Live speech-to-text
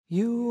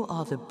You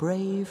are the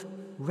brave,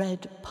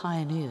 red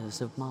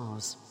pioneers of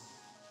Mars.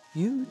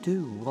 You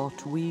do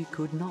what we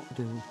could not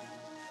do.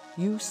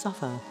 You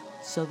suffer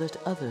so that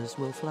others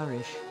will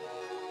flourish.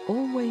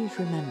 Always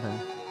remember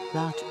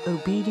that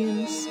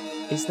obedience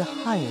is the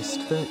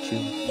highest virtue.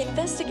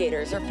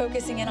 Investigators are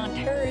focusing in on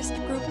terrorist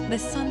group the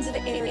Sons of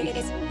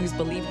Ares, who's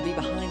believed to be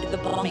behind the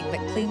bombing that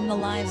claimed the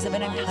lives of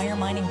an entire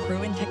mining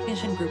crew and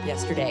technician group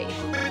yesterday.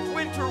 With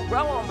winter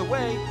well on the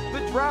way, the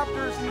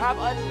drafters have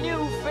a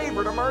new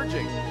favorite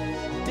emerging.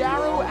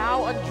 Darrow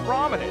Al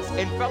Andromedus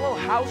and fellow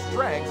House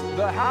Dregs,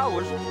 the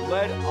Howlers,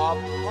 led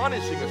a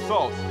punishing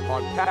assault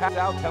on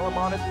Cal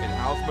Telemanus and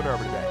House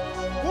Minerva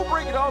today. We'll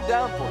break it all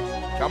down for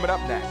you, coming up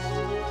next.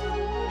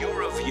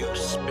 You're of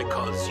use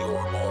because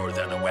you're more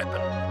than a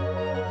weapon.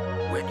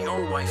 When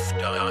your wife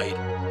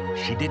died,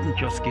 she didn't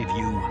just give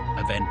you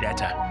a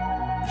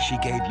vendetta. She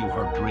gave you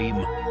her dream.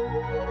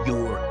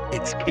 You're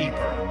its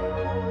keeper.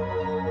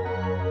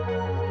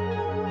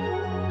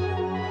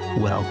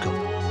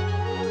 Welcome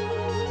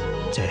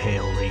to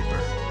Hail Reaper.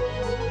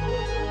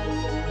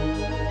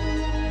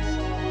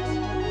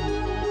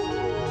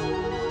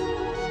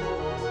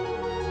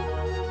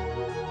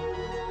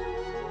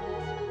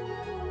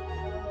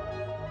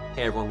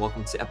 Hey everyone,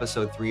 welcome to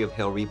episode 3 of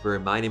Hail Reaper.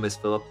 My name is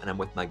Philip, and I'm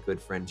with my good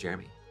friend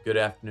Jeremy. Good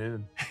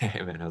afternoon.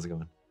 Hey man, how's it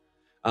going?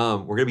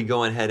 We're going to be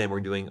going ahead and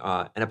we're doing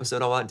an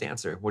episode all about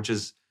Dancer, which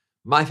is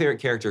my favorite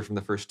character from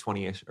the first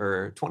 20-ish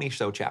or 20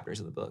 so chapters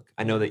of the book.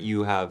 I know that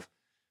you have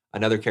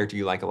another character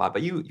you like a lot,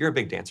 but you're a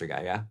big Dancer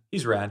guy, yeah?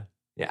 He's rad.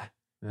 Yeah.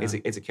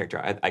 It's a character.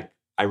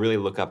 I really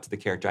look up to the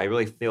character. I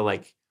really feel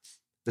like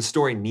the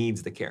story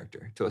needs the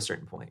character to a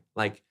certain point.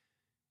 Like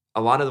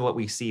a lot of what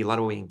we see, a lot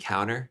of what we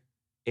encounter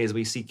is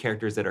we see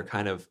characters that are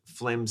kind of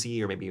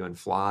flimsy or maybe even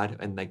flawed,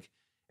 and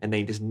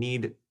they just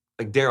need,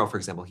 like Darrow, for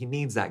example, he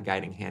needs that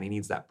guiding hand. He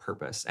needs that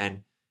purpose.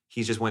 And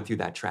he's just went through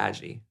that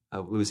tragedy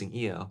of losing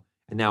Io.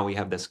 And now we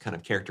have this kind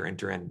of character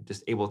enter and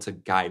just able to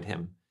guide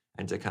him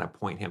and to kind of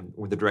point him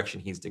with the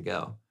direction he's to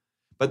go.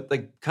 But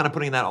like kind of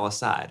putting that all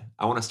aside,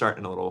 I want to start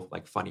in a little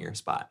like funnier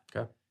spot.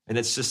 Okay. And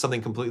it's just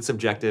something completely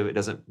subjective. It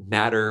doesn't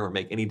matter or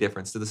make any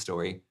difference to the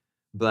story.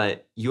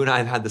 But you and I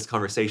have had this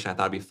conversation. I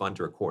thought it'd be fun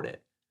to record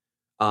it.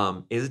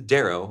 Is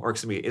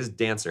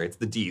Dancer, it's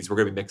the D's. We're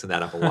going to be mixing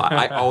that up a lot.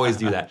 I always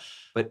do that.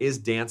 But is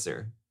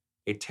Dancer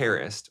a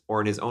terrorist, or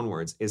in his own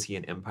words, is he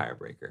an empire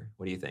breaker?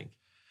 What do you think?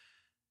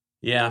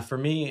 Yeah, for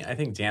me, I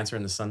think Dancer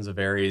and the Sons of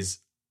Ares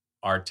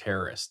are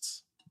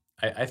terrorists.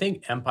 I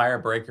think empire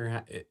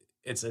breaker,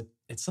 it's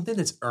something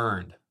that's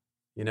earned,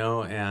 you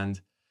know,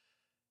 and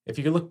if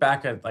you could look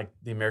back at like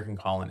the American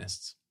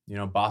colonists, you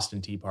know,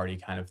 Boston Tea Party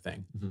kind of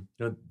thing, you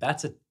know,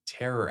 that's a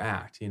terror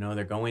act. You know,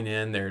 they're going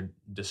in, they're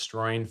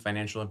destroying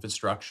financial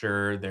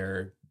infrastructure,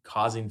 they're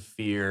causing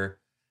fear.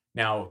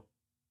 Now,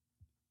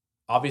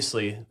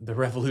 obviously, the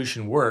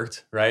revolution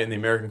worked, right? And the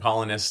American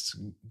colonists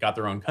got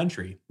their own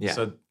country. Yeah.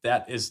 So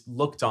that is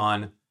looked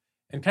on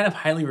and kind of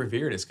highly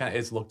revered.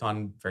 It's looked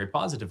on very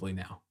positively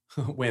now,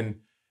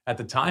 when at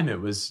the time it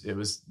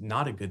was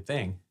not a good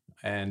thing.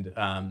 And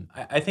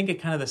I think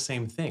it kind of the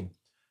same thing.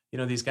 You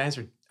know, these guys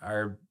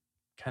are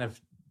kind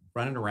of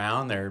running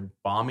around, they're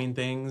bombing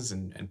things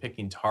and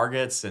picking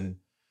targets, and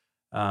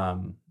I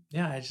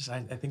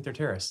think they're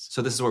terrorists.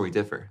 So this is where we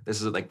differ.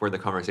 This is like where the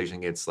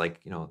conversation gets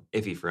like, you know,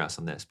 iffy for us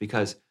on this,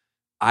 because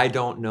I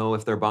don't know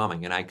if they're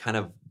bombing, and I kind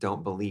of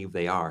don't believe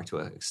they are to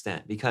an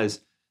extent,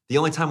 because the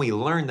only time we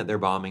learn that they're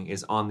bombing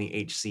is on the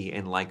HC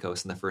and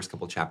Lycos in the first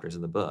couple chapters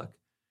of the book.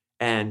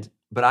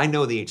 But I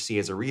know the HC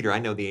as a reader. I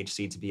know the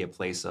HC to be a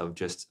place of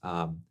just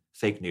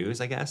fake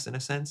news, I guess, in a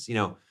sense. You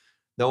know,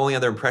 the only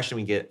other impression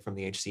we get from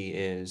the HC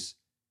is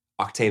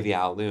Octavia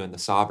Alun, the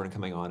sovereign,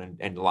 coming on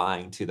and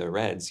lying to the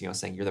Reds, you know,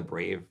 saying you're the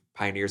brave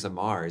pioneers of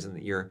Mars and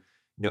that your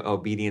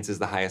obedience is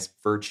the highest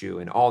virtue,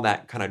 and all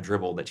that kind of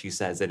dribble that she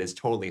says that is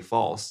totally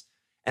false.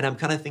 And I'm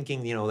kind of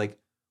thinking, you know, like,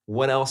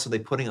 what else are they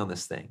putting on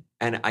this thing?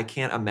 And I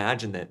can't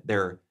imagine that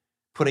they're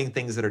putting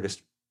things that are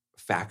just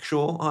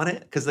factual on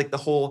it, because like the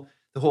whole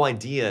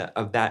idea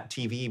of that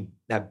TV,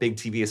 that big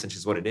TV essentially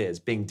is what it is,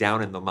 being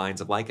down in the minds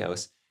of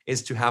Lycos,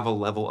 is to have a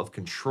level of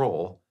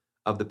control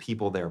of the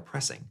people they're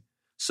oppressing.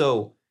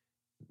 So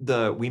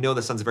we know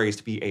the Sons of Ares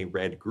to be a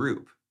red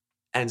group.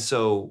 And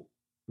so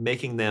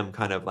making them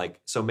kind of like,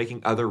 so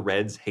making other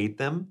Reds hate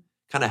them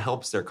kind of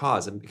helps their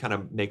cause and kind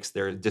of makes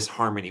their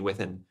disharmony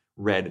within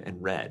red and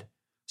red.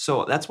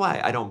 So that's why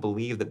I don't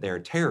believe that they're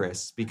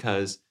terrorists,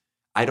 because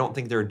I just don't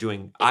think they're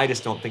doing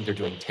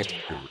terror.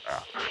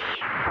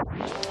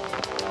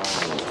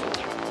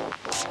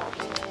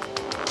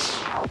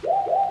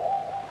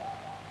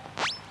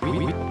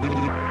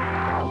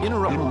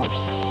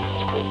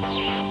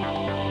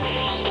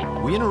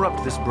 We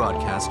interrupt this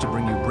broadcast to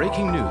bring you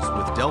breaking news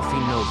with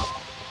Delphine Nova.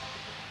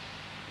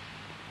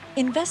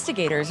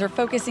 Investigators are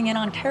focusing in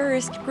on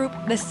terrorist group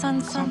the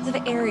Sons of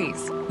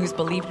Ares, who's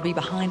believed to be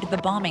behind the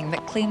bombing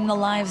that claimed the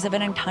lives of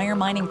an entire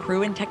mining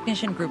crew and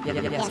technician group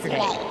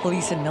yesterday.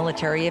 Police and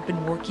military have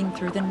been working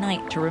through the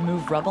night to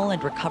remove rubble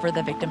and recover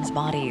the victims'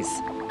 bodies.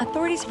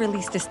 Authorities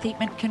released a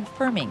statement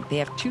confirming they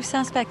have 2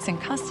 suspects in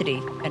custody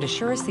and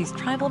assure us these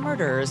tribal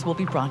murderers will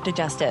be brought to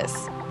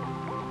justice.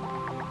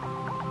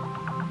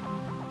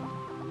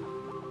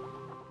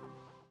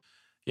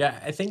 Yeah,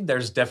 I think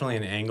there's definitely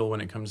an angle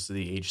when it comes to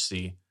the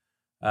HC.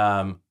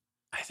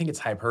 I think it's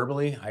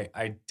hyperbole.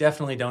 I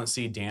definitely don't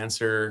see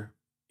Dancer,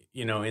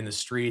 in the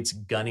streets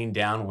gunning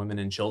down women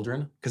and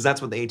children. Because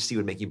that's what the HC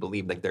would make you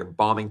believe, like they're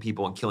bombing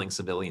people and killing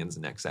civilians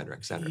and et cetera,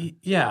 et cetera.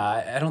 Yeah,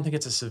 I don't think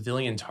it's a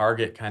civilian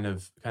target kind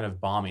of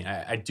bombing.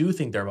 I do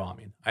think they're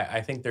bombing.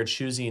 I think they're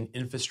choosing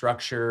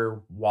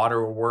infrastructure,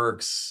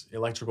 waterworks,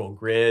 electrical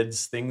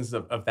grids, things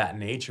of that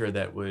nature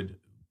that would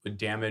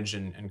damage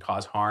and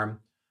cause harm.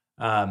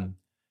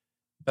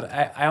 But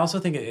I also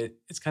think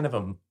it's kind of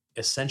an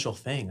essential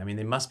thing. I mean,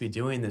 they must be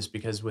doing this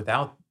because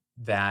without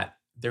that,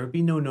 there would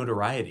be no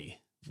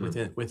notoriety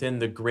within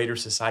the greater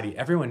society.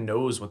 Everyone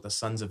knows what the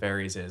Sons of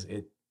Ares is.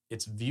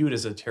 It's viewed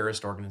as a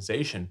terrorist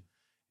organization,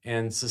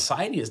 and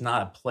society is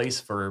not a place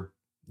for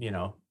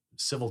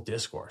civil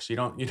discourse. You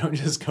don't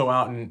just go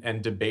out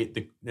and debate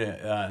the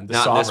not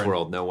sovereign. In this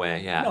world, no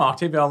way. Yeah, no,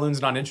 Octavia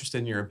Alun's not interested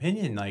in your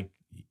opinion. Like,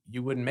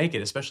 you wouldn't make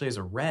it, especially as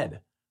a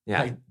red.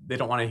 Yeah, like, they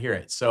don't want to hear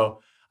it. So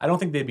I don't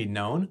think they'd be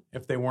known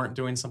if they weren't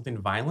doing something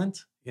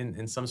violent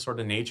in some sort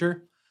of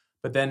nature.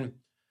 But then,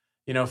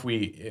 if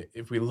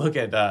we look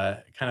at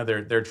kind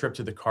of their trip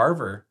to the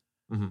Carver,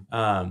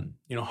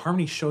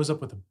 Harmony shows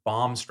up with a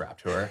bomb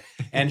strapped to her,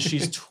 and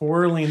she's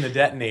twirling the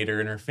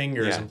detonator in her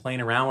fingers and playing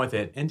around with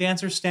it. And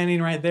Dancer's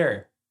standing right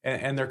there,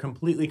 and they're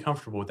completely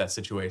comfortable with that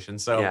situation.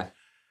 So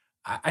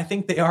I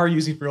think they are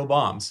using real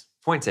bombs.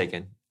 Point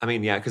taken. I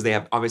mean, yeah, because they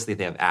have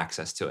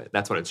access to it.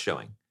 That's what it's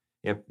showing.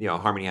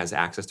 Harmony has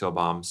access to a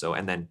bomb. So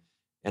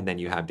and then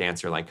you have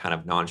Dancer like kind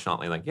of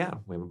nonchalantly like, yeah,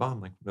 we have a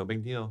bomb, like no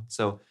big deal.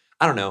 So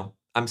I don't know.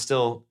 I'm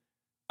going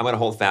to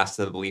hold fast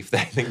to the belief that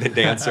I think the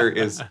Dancer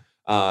is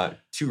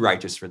too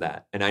righteous for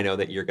that. And I know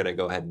that you're going to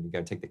go ahead and you're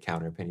going to take the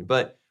counter opinion.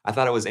 But I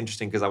thought it was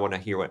interesting because I want to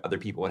hear what other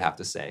people would have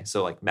to say.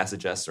 So like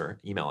message us or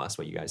email us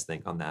what you guys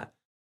think on that.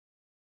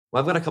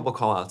 Well, I've got a couple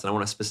call outs and I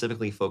want to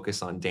specifically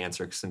focus on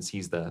Dancer since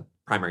he's the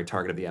primary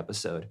target of the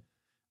episode.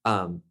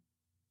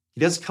 He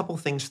does a couple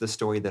things for the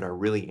story that are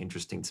really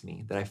interesting to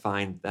me that I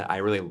find that I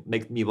really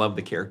make me love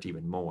the character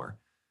even more.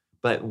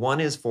 But one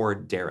is for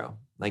Darrow.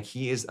 Like,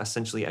 he is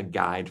essentially a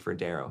guide for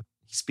Darrow.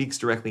 He speaks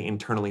directly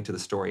internally to the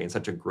story in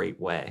such a great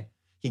way.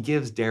 He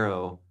gives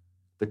Darrow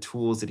the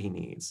tools that he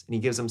needs, and he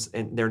gives them,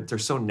 and they're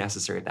so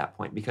necessary at that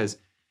point because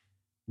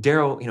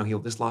Darrow, he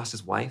just lost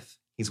his wife.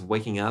 He's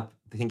waking up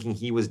thinking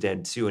he was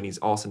dead too, and he's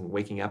also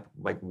waking up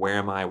like, where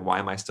am I? Why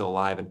am I still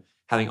alive? And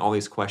having all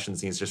these questions,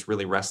 he's just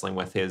really wrestling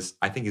with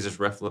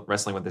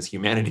wrestling with his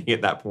humanity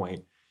at that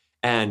point.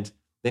 And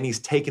then he's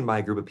taken by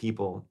a group of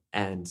people,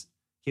 and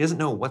he doesn't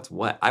know what's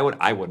what. I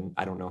wouldn't.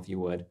 I don't know if you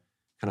would.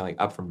 Kind of like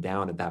up from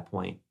down at that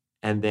point.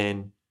 And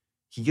then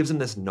he gives him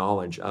this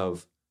knowledge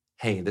of,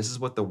 hey, this is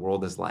what the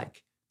world is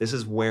like. This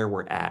is where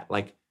we're at.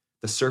 Like,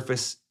 the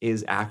surface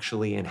is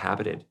actually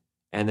inhabited.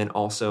 And then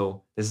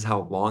also, this is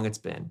how long it's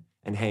been.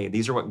 And hey,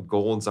 these are what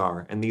golds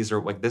are. And these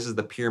are like, this is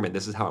the pyramid.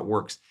 This is how it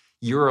works.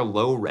 You're a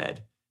low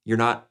red. You're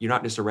not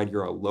just a red,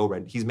 you're a low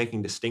red. He's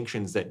making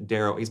distinctions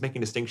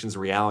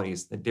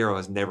realities that Darrow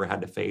has never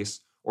had to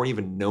face or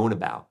even known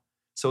about.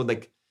 So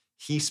like,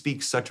 he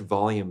speaks such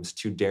volumes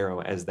to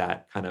Darrow as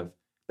that kind of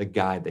the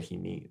guide that he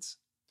needs.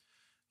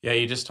 Yeah,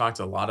 you just talked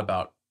a lot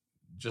about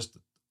just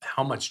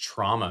how much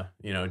trauma,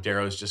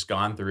 Darrow's just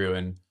gone through,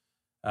 and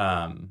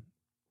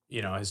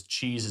his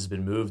cheese has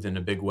been moved in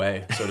a big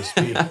way, so to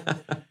speak.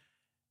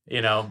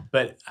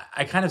 But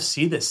I kind of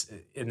see this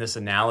in this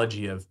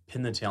analogy of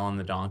pin the tail on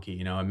the donkey.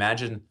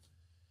 Imagine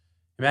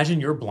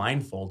you're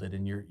blindfolded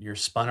and you're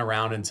spun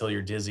around until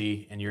you're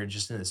dizzy and you're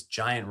just in this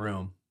giant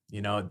room.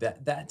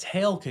 That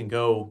tail can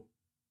go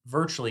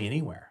virtually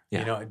anywhere.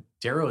 Yeah.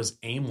 Darrow is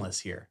aimless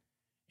here.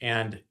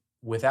 And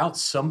without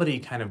somebody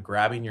kind of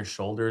grabbing your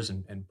shoulders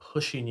and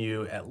pushing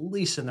you at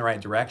least in the right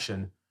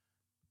direction,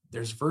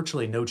 there's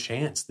virtually no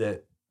chance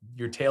that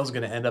your tail's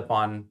going to end up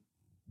on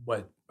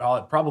what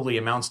it probably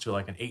amounts to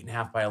like an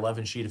 8.5 by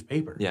 11 sheet of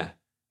paper. Yeah.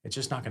 It's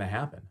just not going to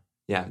happen.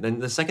 Yeah. Then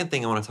the second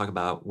thing I want to talk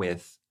about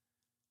with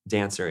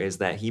Dancer is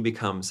that he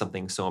becomes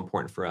something so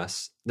important for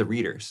us, the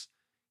readers.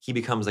 He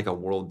becomes like a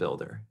world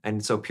builder.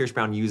 And so Pierce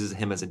Brown uses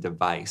him as a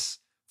device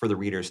for the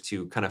readers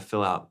to kind of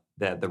fill out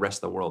the rest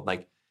of the world.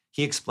 Like,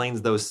 he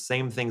explains those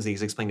same things that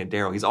he's explained to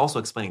Darrow. He's also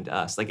explaining to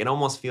us. Like, it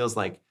almost feels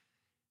like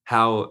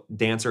how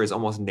Dancer is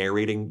almost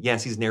narrating.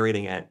 Yes, he's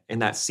narrating in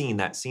that scene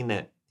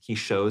that he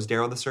shows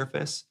Darrow the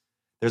surface.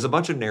 There's a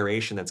bunch of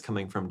narration that's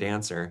coming from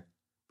Dancer,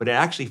 but it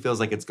actually feels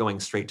like it's going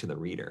straight to the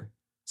reader.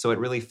 So it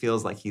really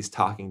feels like he's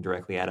talking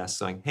directly at us,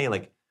 saying, hey,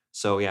 like,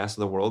 so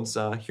the world's,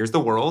 here's the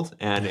world.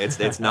 And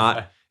it's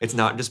not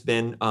just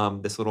been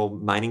this little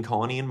mining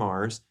colony in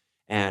Mars.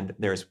 and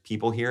there's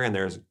people here, and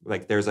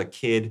there's a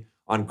kid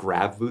on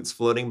grab boots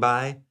floating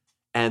by,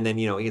 and then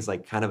he's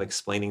like kind of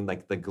explaining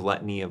like the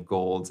gluttony of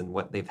golds and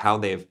how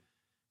they've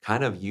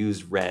kind of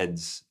used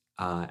reds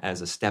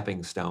as a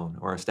stepping stone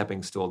or a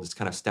stepping stool, just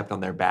kind of stepped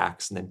on their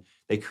backs, and then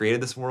they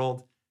created this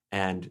world,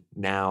 and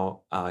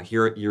now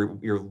here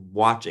you're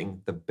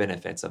watching the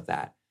benefits of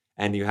that,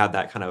 and you have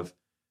that kind of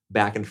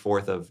back and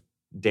forth of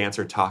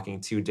Dancer talking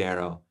to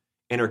Darrow,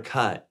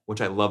 intercut, which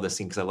I love this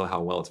scene because I love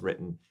how well it's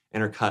written,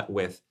 intercut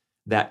with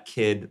that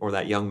kid or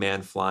that young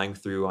man flying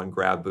through on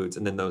grab boots,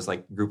 and then those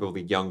like group of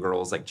young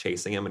girls like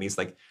chasing him, and he's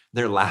like,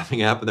 they're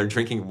laughing up and they're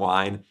drinking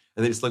wine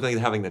and they just look like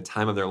they're having the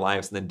time of their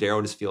lives. And then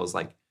Darrow just feels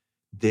like,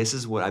 this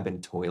is what I've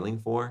been toiling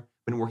for,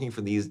 been working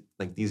for these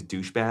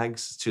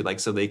douchebags to like,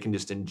 so they can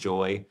just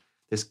enjoy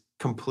this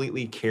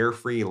completely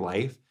carefree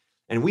life.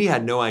 And we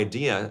had no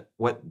idea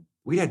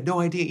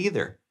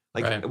either.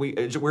 Like right.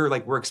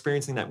 we're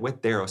experiencing that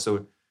with Darrow.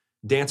 So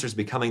Dancer's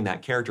becoming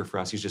that character for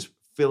us. He's just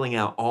filling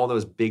out all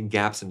those big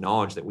gaps in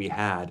knowledge that we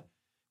had.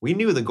 We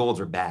knew the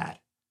golds were bad,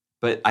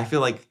 but I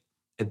feel like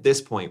at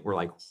this point we're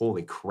like,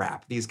 holy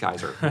crap, these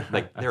guys are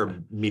like, they're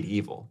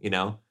medieval,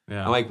 Yeah.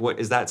 I'm like, what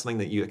is that something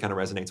that you kind of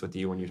resonates with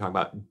you when you talk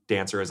about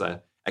Dancer as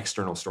a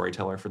external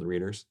storyteller for the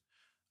readers?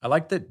 I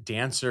like that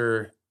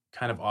Dancer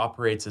kind of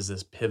operates as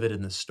this pivot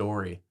in the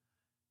story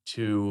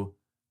to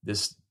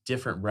this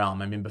different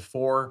realm. I mean,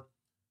 before,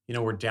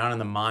 we're down in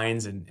the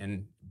mines,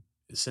 and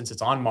since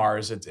it's on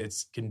Mars,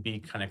 it can be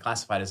kind of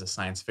classified as a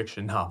science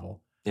fiction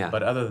novel. Yeah.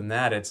 But other than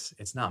that,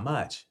 it's not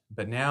much.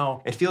 But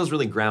now it feels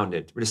really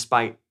grounded,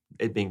 despite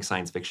it being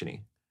science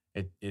fiction-y.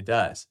 It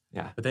does.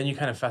 Yeah. But then you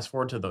kind of fast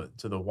forward to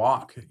the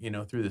walk,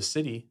 through the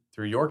city,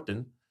 through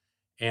Yorkton,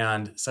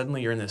 and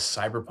suddenly you're in this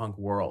cyberpunk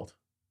world,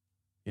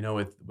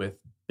 with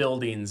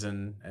buildings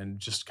and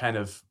just kind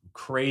of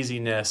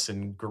craziness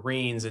and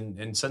greens,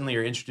 and suddenly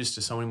you're introduced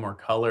to so many more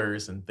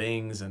colors and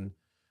things. And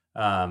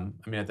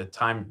at the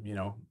time,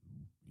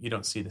 you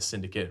don't see the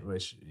Syndicate,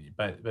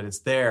 but it's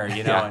there,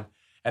 Yeah.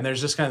 and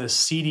there's just kind of this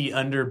seedy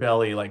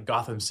underbelly like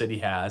Gotham City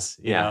has,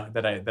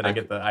 that I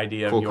get the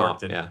idea cool of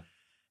Yorkton. Yeah.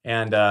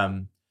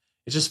 And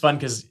it's just fun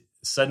because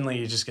suddenly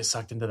you just get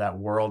sucked into that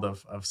world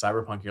of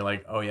cyberpunk. You're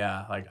like, oh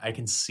yeah, like I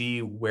can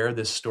see where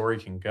this story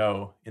can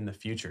go in the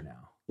future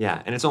now.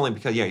 Yeah, and it's only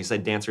because, you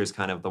said Dancer is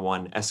kind of the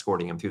one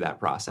escorting him through that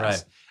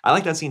process. Right. I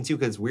like that scene too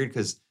because it's weird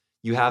because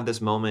you have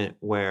this moment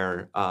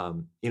where,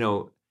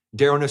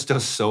 Darrow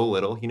knows so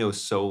little. He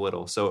knows so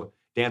little. So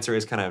Dancer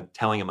is kind of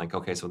telling him like,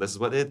 okay, so this is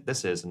what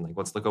this is, and like,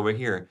 let's look over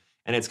here.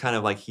 And it's kind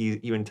of like he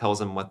even tells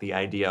him what the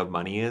idea of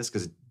money is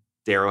because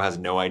Darrow has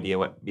no idea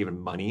what even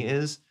money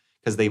is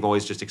because they've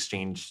always just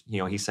exchanged,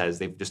 he says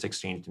they've just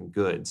exchanged in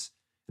goods.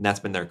 And that's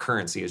been their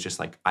currency is just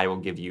like, I will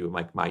give you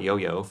like my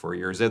yo-yo for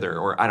your zither,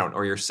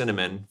 or your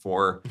cinnamon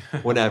for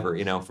whatever,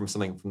 from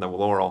something from the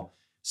laurel.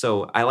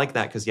 So I like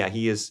that because,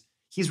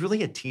 he's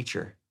really a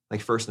teacher,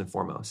 like first and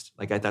foremost.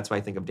 Like that's why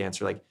I think of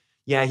Dancer. Like,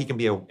 yeah, he can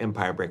be an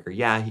empire breaker.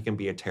 Yeah, he can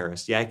be a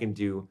terrorist. Yeah, he can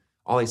do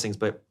all these things,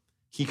 but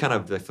he kind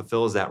of like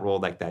fulfills that role,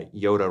 like that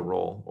Yoda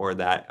role or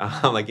that,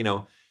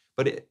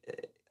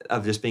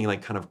 of just being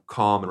like kind of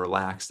calm and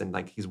relaxed and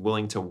like he's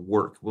willing to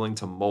work, willing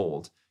to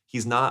mold.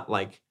 He's not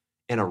like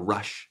in a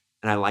rush.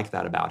 And I like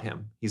that about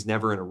him. He's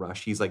never in a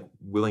rush. He's like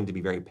willing to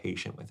be very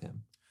patient with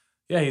him.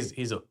 Yeah,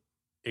 he's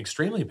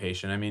extremely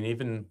patient. I mean,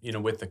 even,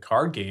 with the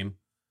card game,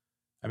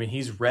 I mean,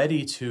 he's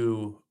ready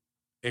to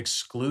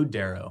exclude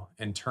Darrow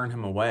and turn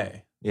him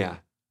away. Yeah.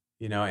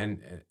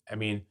 And I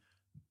mean,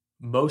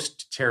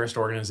 most terrorist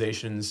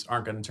organizations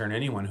aren't going to turn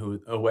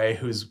anyone away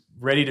who's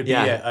ready to be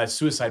a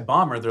suicide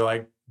bomber. They're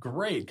like,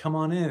 great, come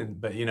on in.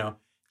 But,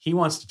 he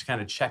wants to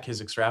kind of check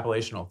his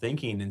extrapolational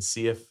thinking and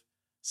see if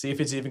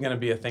it's even going to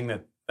be a thing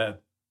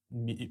that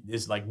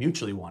is like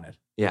mutually wanted.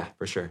 Yeah,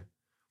 for sure.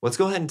 Let's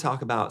go ahead and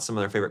talk about some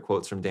of their favorite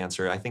quotes from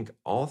Dancer. I think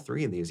all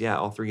three of these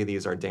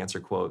are Dancer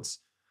quotes.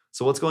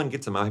 So let's go ahead and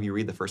get to them. I'll have you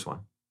read the first one.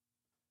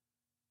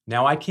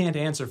 Now I can't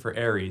answer for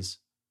Ares,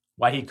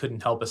 why he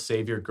couldn't help us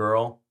save your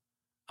girl.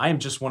 I am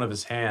just one of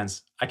his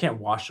hands. I can't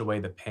wash away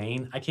the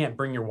pain. I can't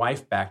bring your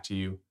wife back to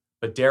you.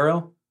 But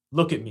Darrow,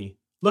 look at me.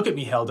 Look at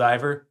me,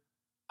 Helldiver.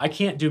 I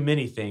can't do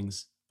many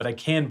things, but I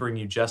can bring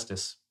you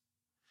justice.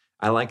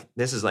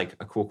 This is like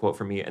a cool quote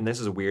for me. And this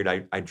is weird.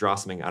 I draw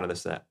something out of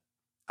this that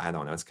I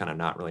don't know. It's kind of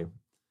not really,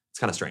 it's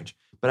kind of strange.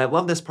 But I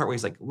love this part where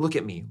he's like, look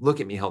at me,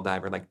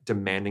 Helldiver, like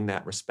demanding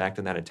that respect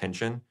and that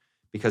attention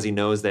because he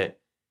knows that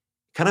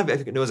I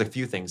think it knows a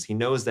few things. He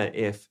knows that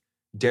if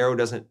Darrow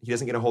doesn't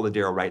get a hold of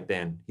Darrow right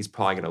then, he's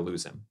probably going to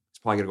lose him. He's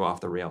probably going to go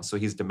off the rails. So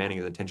he's demanding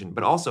his attention.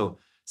 But also,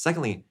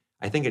 secondly,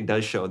 I think it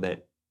does show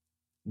that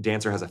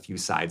Dancer has a few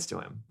sides to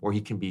him where he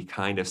can be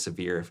kind of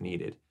severe if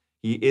needed.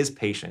 He is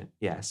patient,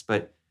 yes,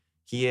 but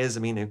he is,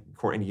 in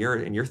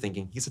your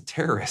thinking, he's a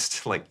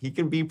terrorist. Like he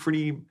can be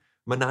pretty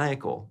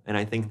maniacal. And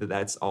I think that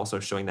that's also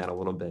showing that a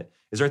little bit.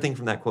 Is there anything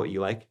from that quote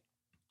you like?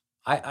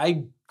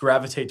 I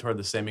gravitate toward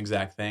the same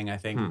exact thing. I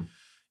think,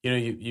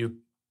 you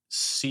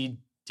see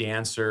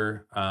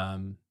Dancer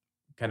kind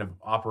of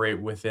operate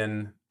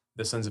within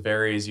the Sons of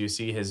Ares. You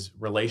see his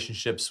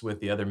relationships with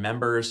the other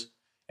members.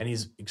 and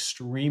he's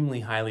extremely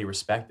highly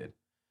respected.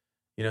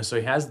 You know, so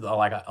he has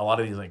like a lot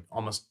of these like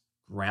almost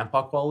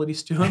grandpa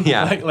qualities to him.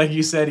 Yeah. Like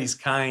you said, he's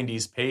kind,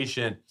 he's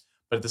patient,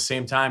 but at the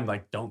same time,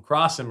 like, don't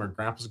cross him or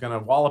grandpa's going to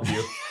wallop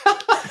you.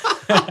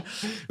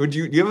 Do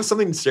you have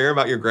something to share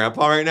about your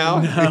grandpa right now?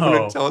 No. You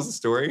want to tell us a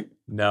story?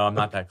 No, I'm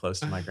not that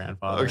close to my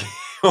grandfather. Okay.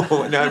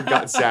 Oh, now I've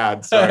got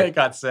sad. Sorry. It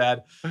got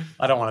sad.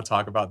 I don't want to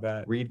talk about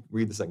that. Read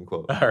the second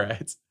quote. All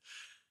right.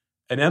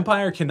 An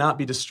empire cannot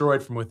be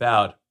destroyed from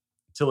without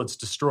till it's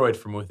destroyed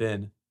from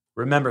within.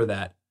 Remember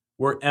that.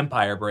 We're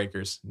empire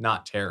breakers,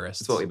 not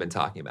terrorists. That's what we've been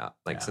talking about,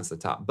 since the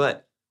top.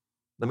 But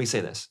let me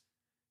say this,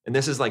 and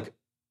this is like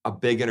a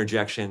big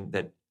interjection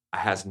that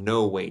has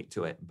no weight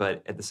to it,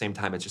 but at the same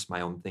time, it's just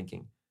my own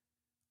thinking.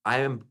 I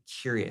am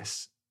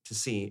curious to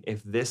see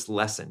if this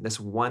lesson, this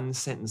one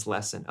sentence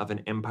lesson of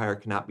an empire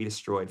cannot be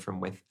destroyed from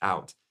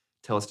without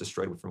till it's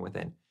destroyed from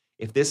within.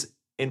 If this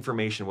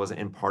information wasn't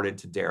imparted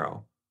to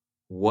Darrow,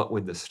 what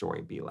would the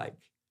story be like?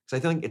 Because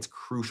I think it's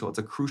crucial. It's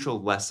a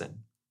crucial lesson,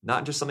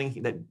 not just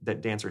something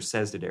that Dancer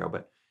says to Darrow,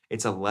 but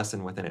it's a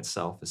lesson within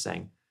itself, is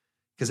saying,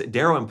 because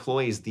Darrow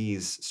employs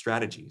these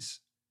strategies,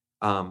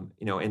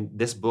 in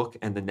this book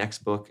and the next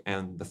book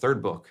and the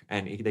third book,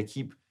 and they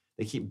keep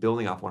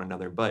building off one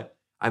another. But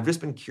I've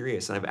just been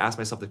curious, and I've asked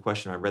myself the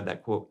question. I read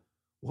that quote.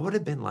 What would it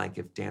have been like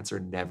if Dancer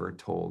never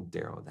told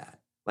Darrow that?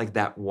 Like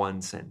that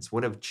one sentence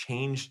would have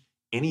changed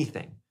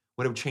anything.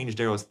 Would have changed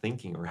Darrow's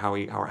thinking or how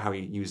he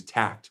used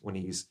tact when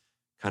he's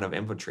kind of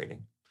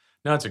infiltrating.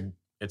 No,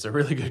 it's a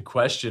really good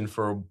question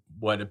for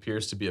what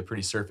appears to be a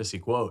pretty surfacey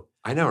quote.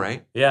 I know,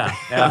 right? Yeah.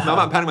 I'm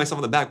not patting myself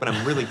on the back, but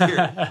I'm really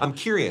curious. I'm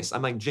curious.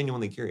 I'm like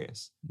genuinely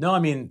curious. No, I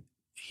mean,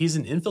 he's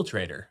an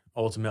infiltrator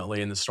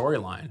ultimately in the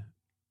storyline,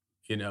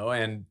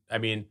 and I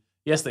mean,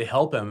 yes, they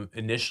help him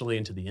initially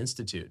into the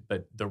Institute,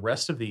 but the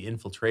rest of the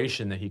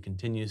infiltration that he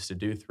continues to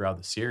do throughout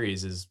the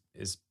series is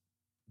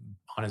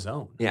on his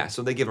own. Yeah,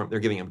 so they're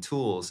giving him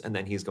tools, and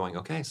then he's going,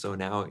 okay, so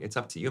now it's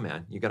up to you,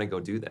 man. You got to go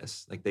do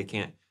this. Like they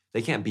can't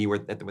be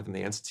within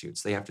the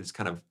institutes. They have to just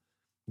kind of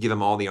give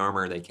him all the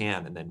armor they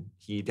can, and then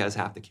he does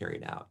have to carry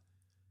it out.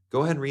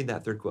 Go ahead and read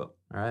that third quote.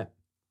 All right.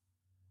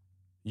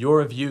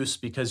 You're of use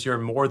because you're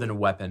more than a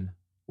weapon.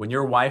 When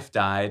your wife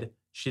died,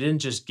 she didn't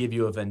just give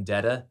you a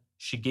vendetta.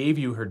 She gave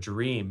you her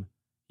dream.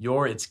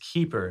 You're its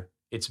keeper,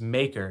 its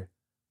maker.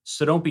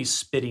 So don't be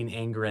spitting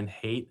anger and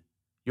hate.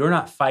 You're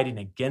not fighting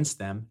against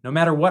them, no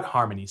matter what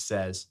Harmony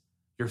says.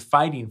 You're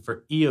fighting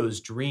for Eo's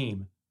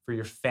dream, for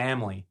your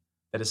family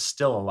that is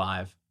still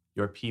alive,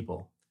 your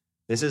people.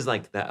 This is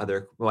like that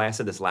other, I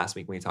said this last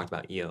week when we talked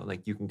about Eo.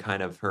 Like you can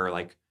kind of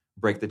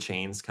break the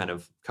chains, kind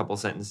of couple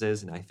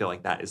sentences. And I feel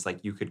like that is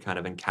like you could kind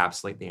of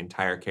encapsulate the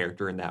entire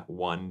character in that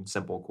one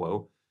simple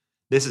quote.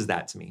 This is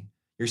that to me.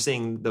 You're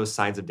seeing those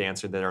sides of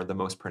Dancer that are the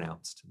most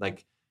pronounced.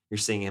 Like you're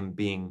seeing him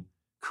being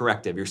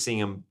corrective. You're seeing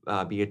him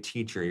be a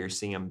teacher. You're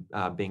seeing him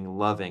being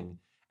loving,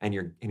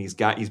 and he's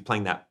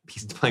playing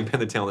Penn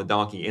the Tail and the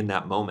Donkey in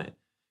that moment.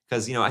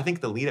 Because I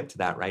think the lead up to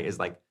that, right, is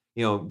like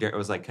it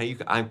was like,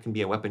 I can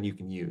be a weapon you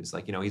can use.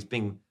 Like he's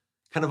being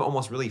kind of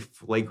almost really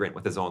flagrant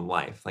with his own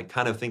life, like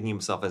kind of thinking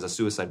himself as a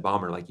suicide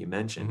bomber, like you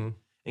mentioned. Mm-hmm.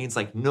 And it's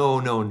like,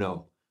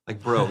 no,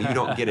 like bro, you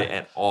don't get it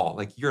at all.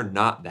 Like you're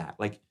not that.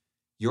 Like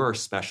you're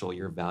special.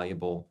 You're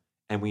valuable,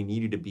 and we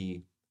need you to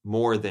be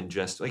more than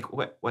just like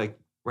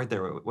right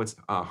there, what's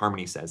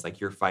Harmony says, like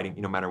you're fighting,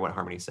 no matter what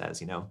Harmony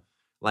says,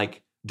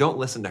 like don't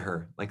listen to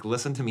her, like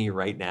listen to me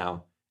right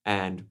now,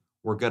 and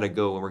we're gonna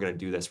go and we're gonna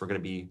do this. We're gonna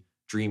be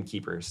dream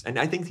keepers. And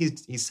I think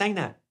he's saying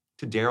that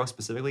to Darrow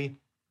specifically,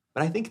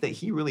 but I think that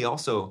he really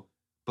also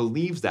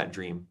believes that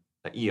dream,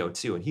 that Eo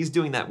too, and he's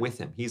doing that with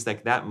him. He's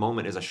like, that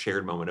moment is a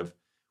shared moment of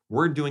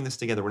we're doing this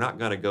together. We're not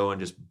gonna go and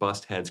just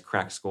bust heads,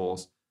 crack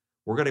skulls.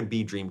 We're gonna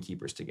be dream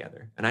keepers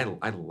together, and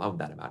I love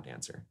that about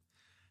Dancer.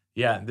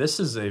 Yeah, this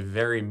is a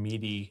very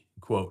meaty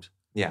quote.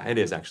 Yeah, it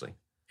is actually.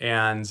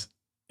 And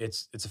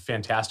it's a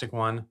fantastic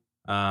one.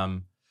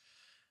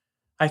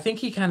 I think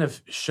he kind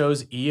of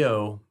shows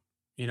Eo,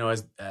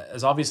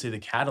 as obviously the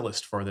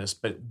catalyst for this,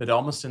 but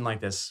almost in like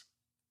this,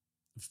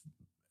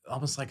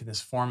 almost like in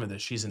this form of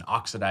that she's an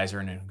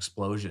oxidizer in an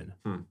explosion.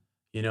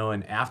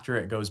 And after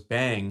it goes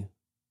bang,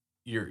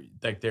 you're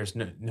like, there's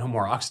no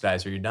more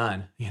oxidizer, you're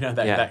done.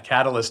 That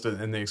catalyst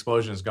in the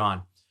explosion is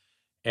gone.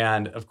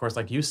 And of course,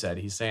 like you said,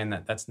 he's saying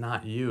that that's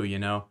not you,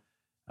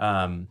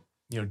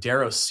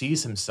 Darrow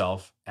sees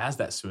himself as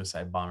that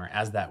suicide bomber,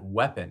 as that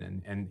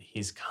weapon. And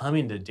he's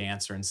coming to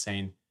Dancer and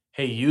saying,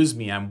 hey, use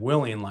me. I'm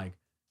willing. Like,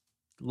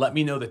 let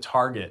me know the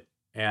target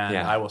and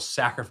I will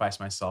sacrifice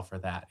myself for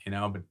that,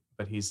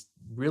 but he's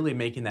really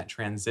making that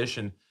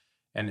transition.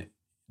 And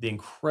the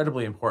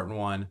incredibly important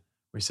one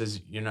where he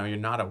says, you're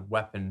not a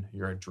weapon,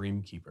 you're a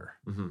dream keeper,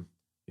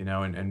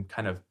 and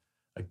kind of,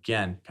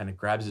 again, kind of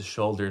grabs his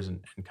shoulders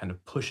and kind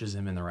of pushes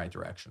him in the right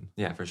direction.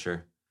 Yeah, for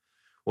sure.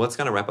 Well, let's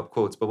kind of wrap up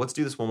quotes, but let's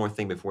do this one more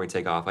thing before we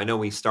take off. I know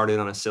we started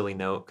on a silly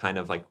note, kind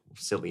of like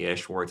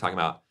silly-ish, where we're talking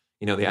about,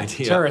 the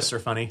idea. Terrorists are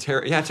funny.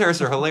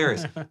 Terrorists are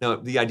hilarious. No,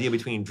 the idea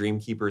between dream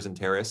keepers and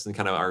terrorists and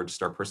kind of our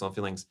personal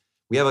feelings.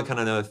 We have a kind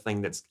of another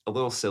thing that's a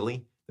little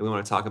silly that we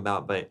want to talk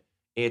about, but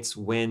It's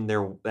when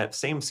that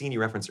same scene you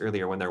referenced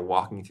earlier when they're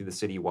walking through the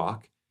city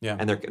walk. Yeah.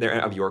 And they're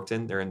of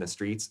Yorkton. They're in the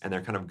streets and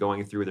they're kind of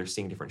going through. They're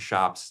seeing different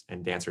shops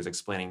and Dancer's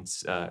explaining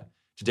to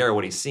Darrow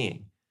what he's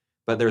seeing.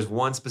 But there's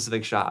one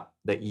specific shot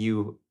that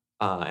you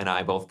and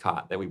I both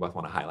caught that we both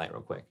want to highlight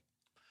real quick.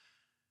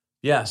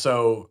 Yeah.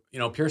 So,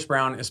 Pierce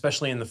Brown,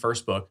 especially in the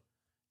first book,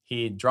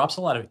 he drops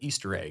a lot of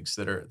Easter eggs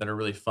that are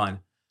really fun.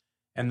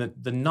 And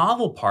the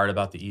novel part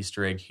about the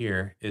Easter egg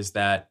here is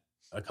that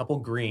a couple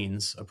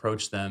Greens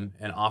approach them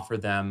and offer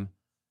them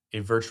a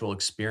virtual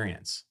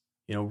experience,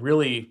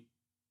 really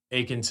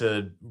akin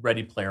to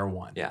Ready Player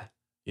One. Yeah.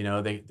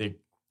 They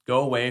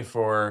go away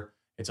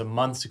it's a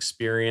month's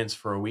experience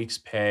for a week's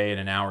pay in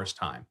an hour's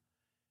time.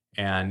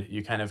 And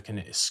you kind of can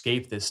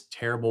escape this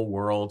terrible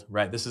world,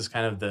 right? This is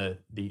kind of the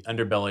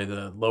underbelly,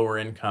 the lower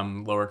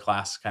income, lower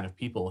class kind of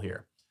people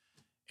here.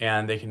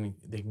 And they can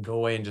go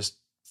away and just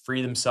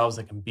free themselves.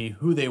 They can be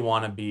who they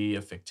want to be,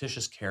 a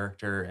fictitious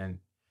character.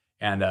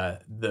 And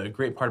the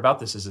great part about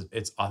this is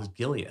it's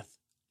Osgiliath,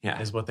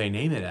 is what they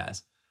name it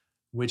as,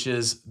 which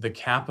is the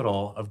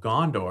capital of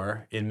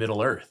Gondor in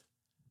Middle Earth,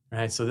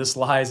 right? So this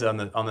lies on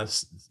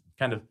this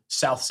kind of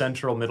south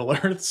central Middle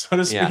Earth, so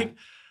to speak,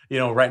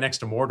 right next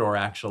to Mordor,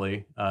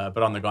 actually,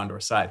 but on the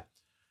Gondor side.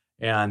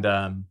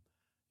 And,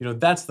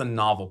 that's the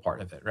novel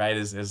part of it, right?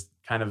 Is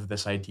kind of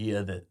this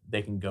idea that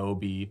they can go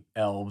be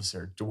elves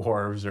or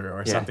dwarves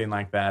or something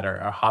like that,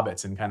 or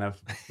hobbits and kind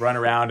of run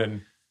around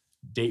and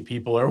date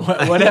people or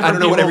whatever. I don't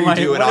know, whatever you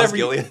do in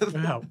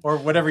Osgiliath. Or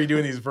whatever you do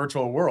in these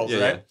virtual worlds,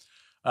 right?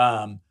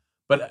 Yeah.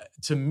 But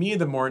to me,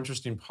 the more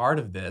interesting part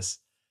of this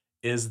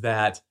is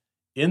that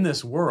in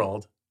this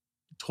world,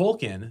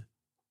 Tolkien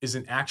is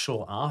an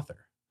actual author.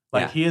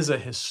 He is a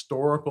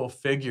historical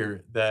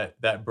figure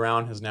that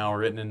Brown has now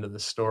written into the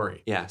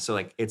story. Yeah,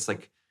 so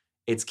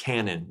it's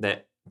canon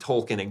that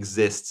Tolkien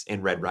exists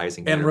in Red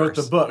Rising and universe.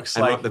 wrote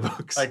the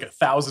books, like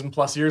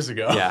 1,000+ years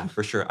ago. Yeah,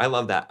 for sure. I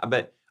love that.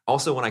 But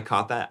also when I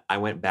caught that, I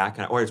went back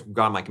or it's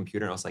got on my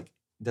computer and I was like,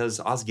 does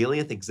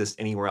Osgiliath exist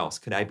anywhere else?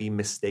 Could I be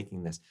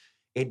mistaking this?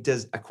 It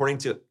does. According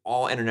to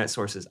all internet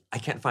sources, I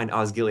can't find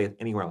Osgiliath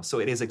anywhere else. So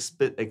it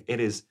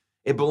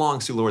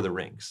belongs to Lord of the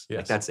Rings.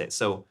 Yes. That's it.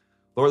 So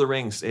Lord of the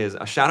Rings is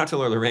a shout out to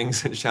Lord of the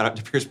Rings and a shout out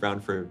to Pierce Brown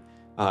for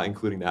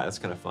including that. That's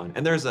kind of fun.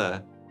 And there's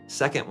a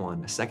second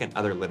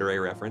other literary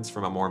reference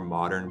from a more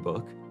modern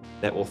book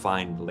that we'll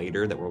find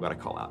later that we're going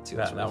to call out too.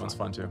 That one's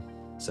fun too.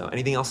 So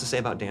anything else to say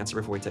about Dancer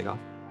before we take off?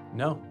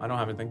 No, I don't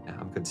have anything. Yeah,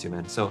 I'm good too,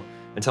 man. So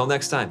until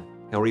next time,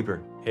 Hail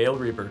Reaper. Hail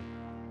Reaper.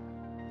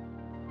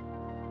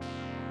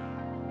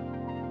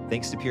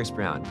 Thanks to Pierce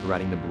Brown for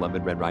writing the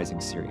beloved Red Rising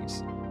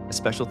series. A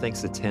special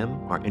thanks to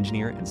Tim, our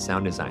engineer and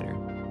sound designer.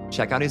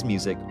 Check out his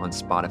music on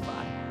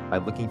Spotify by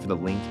looking for the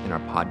link in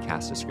our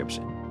podcast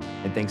description.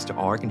 And thanks to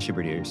all our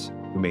contributors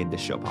who made this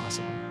show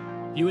possible.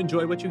 If you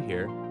enjoy what you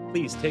hear,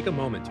 please take a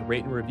moment to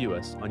rate and review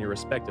us on your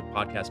respective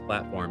podcast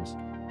platforms.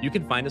 You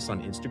can find us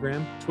on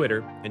Instagram,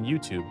 Twitter, and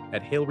YouTube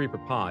at Hail Reaper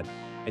Pod,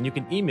 and you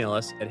can email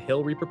us at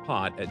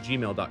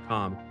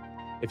hailreaperpod@gmail.com.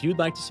 If you'd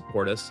like to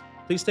support us,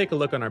 please take a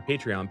look on our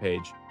Patreon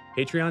page,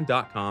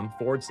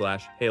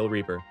 patreon.com/Hail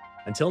Reaper.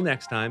 Until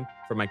next time,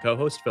 for my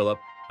co-host Philip,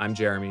 I'm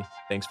Jeremy.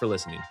 Thanks for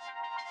listening.